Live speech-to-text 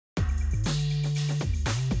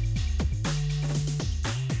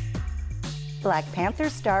Black Panther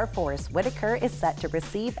star Forest Whitaker is set to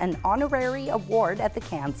receive an honorary award at the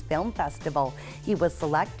Cannes Film Festival. He was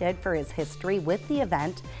selected for his history with the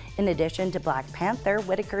event. In addition to Black Panther,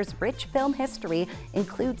 Whitaker's rich film history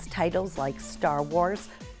includes titles like Star Wars,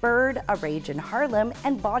 Bird, A Rage in Harlem,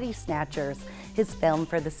 and Body Snatchers. His film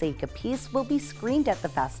For the Sake of Peace will be screened at the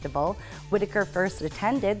festival. Whitaker first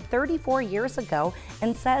attended 34 years ago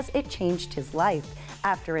and says it changed his life.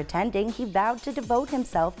 After attending, he vowed to devote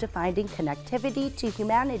himself to finding connectivity to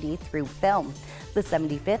humanity through film. The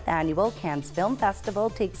 75th annual Cannes Film Festival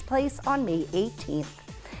takes place on May 18th.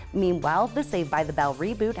 Meanwhile, the Saved by the Bell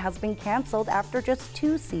reboot has been canceled after just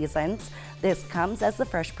 2 seasons. This comes as the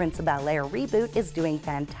Fresh Prince of Bel-Air reboot is doing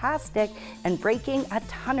fantastic and breaking a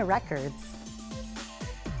ton of records.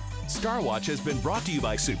 Starwatch has been brought to you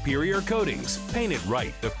by Superior Coatings. Paint it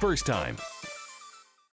right the first time.